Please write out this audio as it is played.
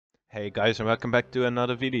Hey guys, and welcome back to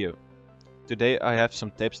another video. Today I have some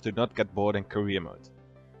tips to not get bored in career mode.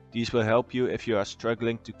 These will help you if you are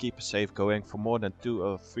struggling to keep a save going for more than 2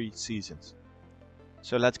 or 3 seasons.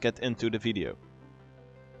 So let's get into the video.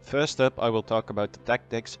 First up, I will talk about the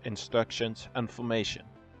tactics, instructions and formation.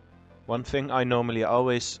 One thing I normally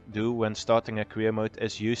always do when starting a career mode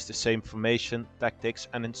is use the same formation, tactics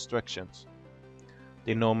and instructions.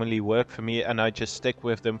 They normally work for me and I just stick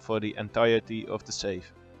with them for the entirety of the save.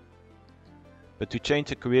 But to change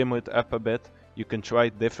the career mode up a bit, you can try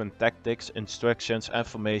different tactics, instructions and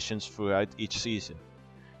formations throughout each season.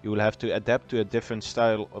 You will have to adapt to a different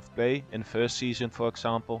style of play in the first season, for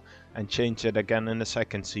example, and change it again in the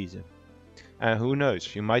second season. And who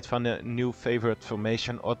knows, you might find a new favorite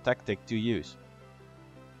formation or tactic to use.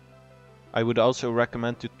 I would also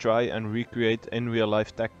recommend to try and recreate in real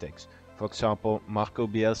life tactics, for example Marco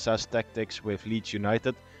Bielsa's tactics with Leeds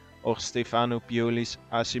United or Stefano Pioli's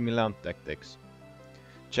AC Milan tactics.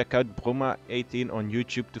 Check out Broma18 on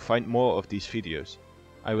YouTube to find more of these videos.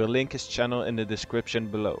 I will link his channel in the description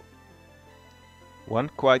below. One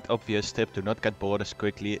quite obvious tip to not get bored as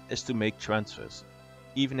quickly is to make transfers.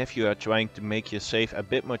 Even if you are trying to make your save a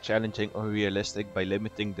bit more challenging or realistic by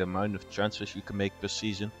limiting the amount of transfers you can make per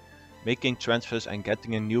season, making transfers and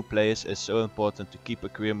getting in new players is so important to keep a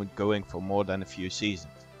career mode going for more than a few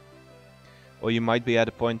seasons. Or you might be at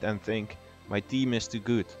a point and think, my team is too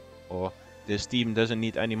good, or this team doesn't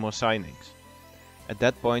need any more signings. At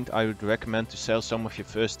that point I would recommend to sell some of your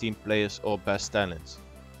first team players or best talents.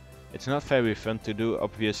 It's not very fun to do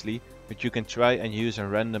obviously, but you can try and use a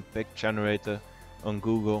random pick generator on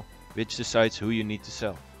Google which decides who you need to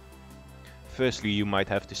sell. Firstly, you might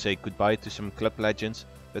have to say goodbye to some club legends,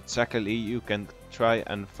 but secondly you can try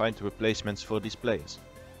and find replacements for these players,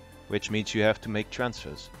 which means you have to make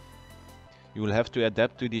transfers. You will have to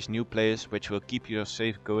adapt to these new players, which will keep your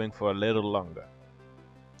save going for a little longer.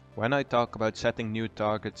 When I talk about setting new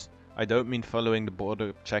targets, I don't mean following the board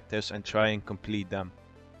objectives and try and complete them.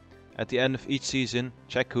 At the end of each season,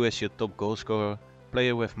 check who is your top goalscorer,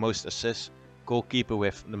 player with most assists, goalkeeper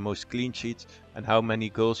with the most clean sheets, and how many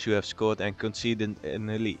goals you have scored and conceded in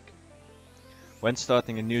the league. When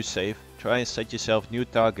starting a new save, try and set yourself new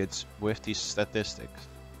targets with these statistics.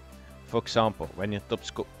 For example, when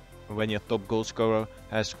your top goal scorer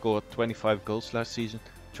has scored 25 goals last season,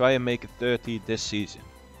 try and make it 30 this season.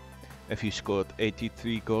 If you scored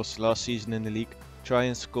 83 goals last season in the league, try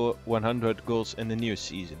and score 100 goals in the new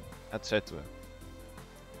season, etc.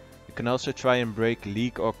 You can also try and break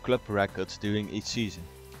league or club records during each season.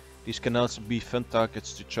 These can also be fun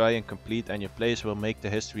targets to try and complete, and your players will make the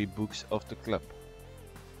history books of the club.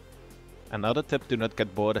 Another tip to not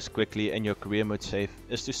get bored as quickly in your career mode save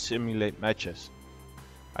is to simulate matches.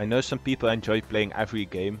 I know some people enjoy playing every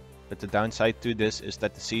game, but the downside to this is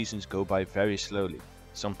that the seasons go by very slowly,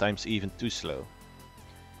 sometimes even too slow.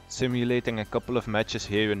 Simulating a couple of matches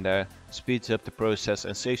here and there speeds up the process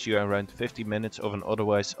and saves you around 50 minutes of an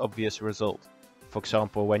otherwise obvious result, for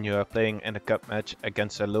example when you are playing in a cup match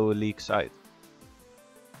against a lower league side.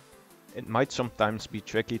 It might sometimes be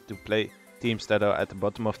tricky to play teams that are at the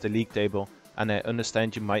bottom of the league table, and I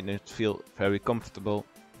understand you might not feel very comfortable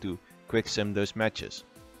to quick sim those matches.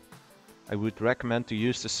 I would recommend to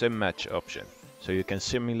use the sim match option, so you can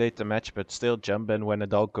simulate the match but still jump in when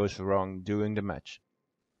it all goes wrong during the match.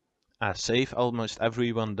 A save almost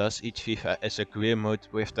everyone does each FIFA is a career mode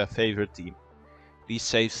with their favorite team. These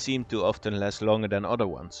saves seem to often last longer than other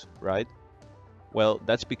ones, right? Well,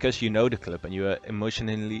 that's because you know the club and you are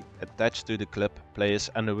emotionally attached to the club, players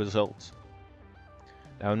and the results.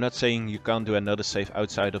 Now I'm not saying you can't do another save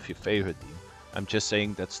outside of your favorite team. I'm just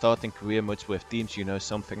saying that starting career modes with teams you know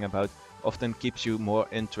something about often keeps you more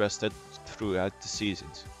interested throughout the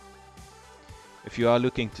seasons. If you are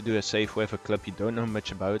looking to do a save with a club you don't know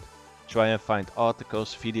much about, try and find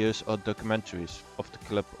articles, videos or documentaries of the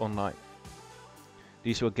club online.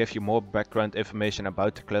 These will give you more background information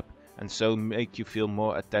about the club and so make you feel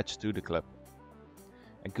more attached to the club.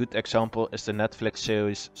 A good example is the Netflix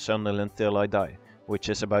series Sunderland Till I Die, which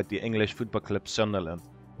is about the English football club Sunderland,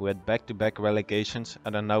 who had back-to-back relegations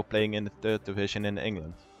and are now playing in the 3rd division in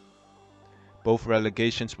England. Both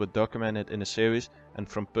relegations were documented in the series, and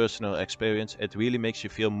from personal experience it really makes you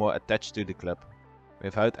feel more attached to the club,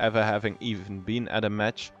 without ever having even been at a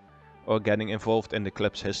match or getting involved in the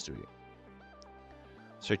club's history.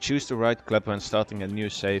 So choose the right club when starting a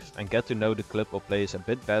new save and get to know the club or players a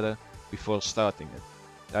bit better before starting it.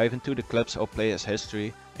 Dive into the club's or players'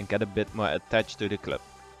 history and get a bit more attached to the club.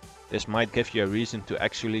 This might give you a reason to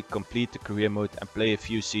actually complete the career mode and play a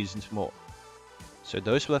few seasons more. So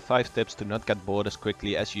those were 5 tips to not get bored as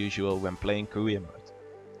quickly as usual when playing career mode.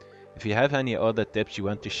 If you have any other tips you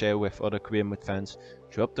want to share with other career mode fans,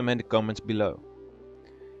 drop them in the comments below.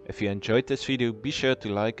 If you enjoyed this video, be sure to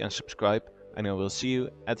like and subscribe, and I will see you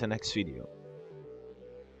at the next video.